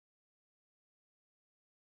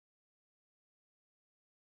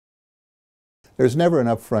There's never an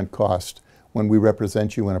upfront cost when we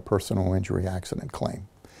represent you in a personal injury accident claim.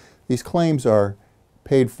 These claims are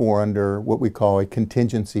paid for under what we call a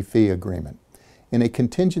contingency fee agreement. In a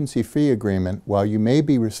contingency fee agreement, while you may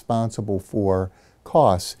be responsible for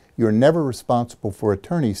costs, you're never responsible for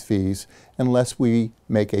attorney's fees unless we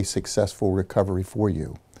make a successful recovery for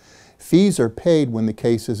you. Fees are paid when the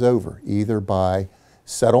case is over, either by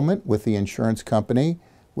settlement with the insurance company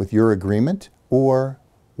with your agreement, or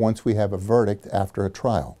once we have a verdict after a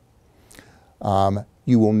trial.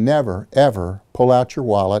 You will never, ever pull out your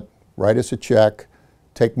wallet, write us a check,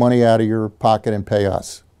 take money out of your pocket and pay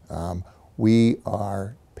us. We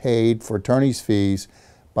are paid for attorney's fees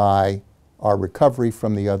by our recovery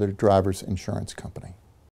from the other driver's insurance company.